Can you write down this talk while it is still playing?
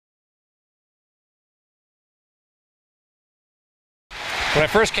When I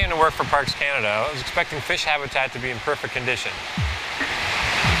first came to work for Parks Canada, I was expecting fish habitat to be in perfect condition.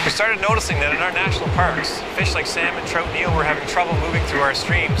 We started noticing that in our national parks, fish like salmon, trout, and eel were having trouble moving through our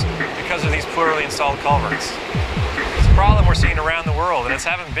streams because of these poorly installed culverts. It's a problem we're seeing around the world, and it's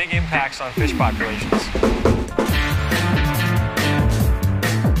having big impacts on fish populations.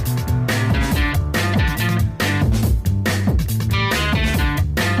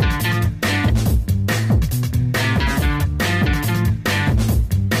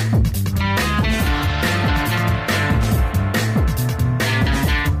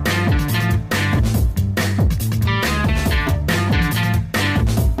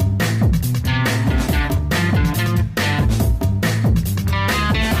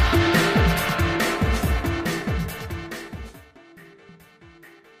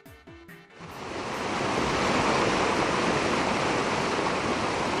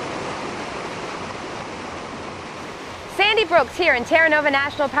 Brookes here in Terra Nova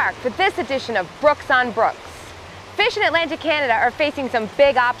National Park for this edition of Brookes on Brookes. Fish in Atlantic Canada are facing some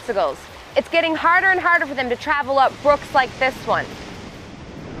big obstacles. It's getting harder and harder for them to travel up brooks like this one.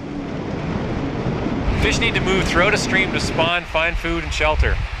 Fish need to move throughout a stream to spawn, find food, and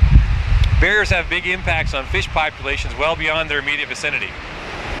shelter. Barriers have big impacts on fish populations well beyond their immediate vicinity.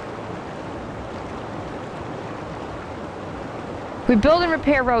 We build and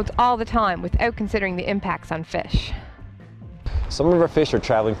repair roads all the time without considering the impacts on fish. Some of our fish are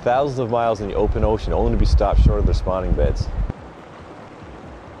traveling thousands of miles in the open ocean only to be stopped short of their spawning beds.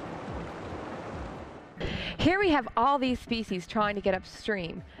 Here we have all these species trying to get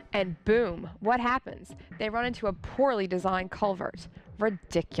upstream, and boom, what happens? They run into a poorly designed culvert.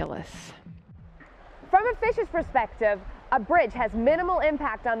 Ridiculous. From a fish's perspective, a bridge has minimal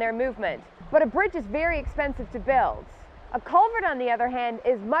impact on their movement, but a bridge is very expensive to build. A culvert, on the other hand,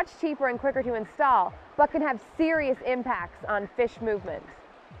 is much cheaper and quicker to install, but can have serious impacts on fish movement.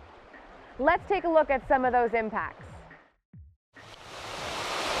 Let's take a look at some of those impacts.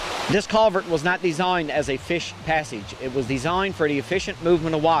 This culvert was not designed as a fish passage. It was designed for the efficient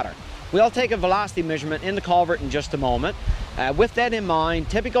movement of water. We'll take a velocity measurement in the culvert in just a moment. With that in mind,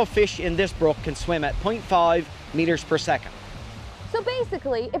 typical fish in this brook can swim at 0.5 meters per second. So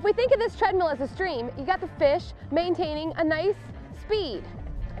basically, if we think of this treadmill as a stream, you got the fish maintaining a nice speed.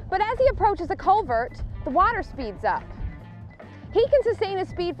 But as he approaches a culvert, the water speeds up. He can sustain his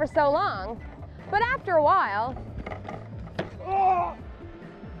speed for so long, but after a while,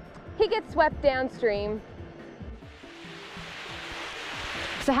 he gets swept downstream.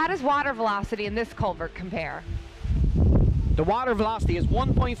 So how does water velocity in this culvert compare? The water velocity is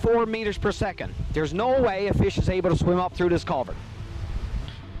 1.4 meters per second. There's no way a fish is able to swim up through this culvert.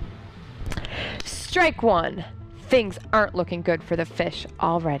 Strike one. Things aren't looking good for the fish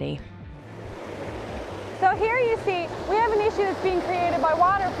already. So here you see we have an issue that's being created by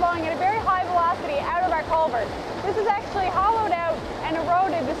water flowing at a very high velocity out of our culvert. This is actually hollowed out and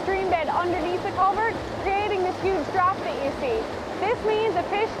eroded the stream bed underneath the culvert, creating this huge drop that you see. This means the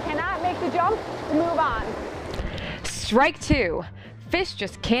fish cannot make the jump to move on. Strike two. Fish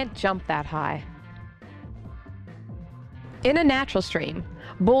just can't jump that high. In a natural stream,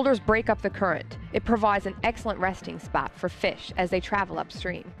 boulders break up the current. It provides an excellent resting spot for fish as they travel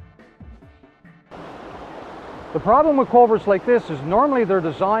upstream. The problem with culverts like this is normally they're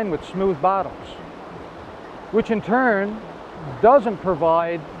designed with smooth bottoms, which in turn doesn't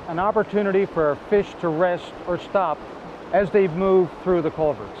provide an opportunity for a fish to rest or stop as they move through the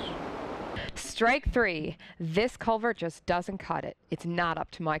culverts. Strike three. This culvert just doesn't cut it. It's not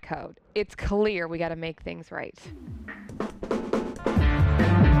up to my code. It's clear we got to make things right.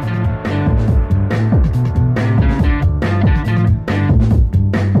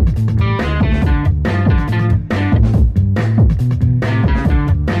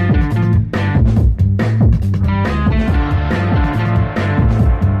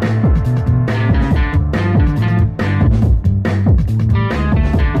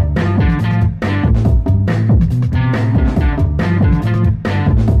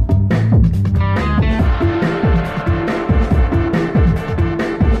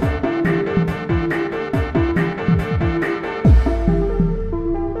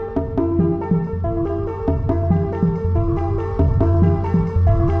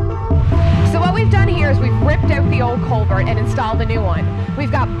 And install the new one.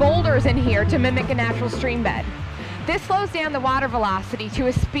 We've got boulders in here to mimic a natural stream bed. This slows down the water velocity to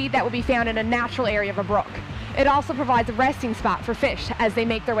a speed that would be found in a natural area of a brook. It also provides a resting spot for fish as they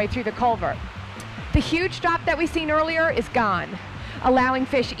make their way through the culvert. The huge drop that we seen earlier is gone, allowing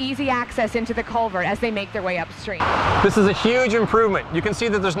fish easy access into the culvert as they make their way upstream. This is a huge improvement. You can see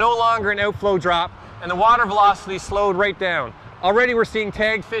that there's no longer an outflow drop and the water velocity slowed right down. Already we're seeing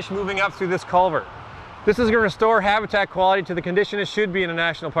tagged fish moving up through this culvert. This is going to restore habitat quality to the condition it should be in a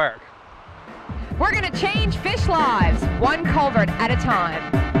national park. We're going to change fish lives, one culvert at a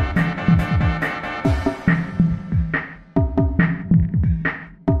time.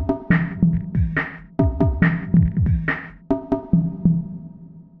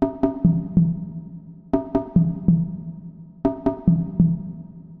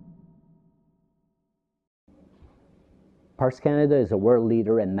 Parks Canada is a world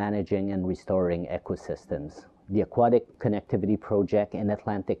leader in managing and restoring ecosystems. The Aquatic Connectivity Project in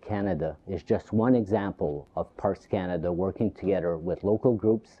Atlantic Canada is just one example of Parks Canada working together with local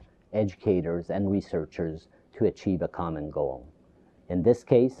groups, educators, and researchers to achieve a common goal. In this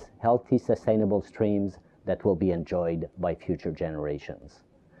case, healthy, sustainable streams that will be enjoyed by future generations.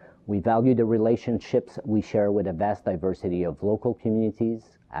 We value the relationships we share with a vast diversity of local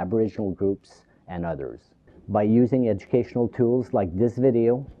communities, Aboriginal groups, and others. By using educational tools like this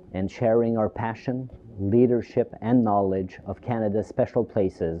video and sharing our passion, leadership, and knowledge of Canada's special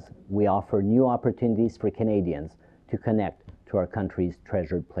places, we offer new opportunities for Canadians to connect to our country's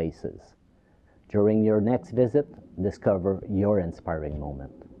treasured places. During your next visit, discover your inspiring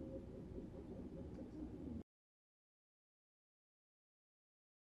moment.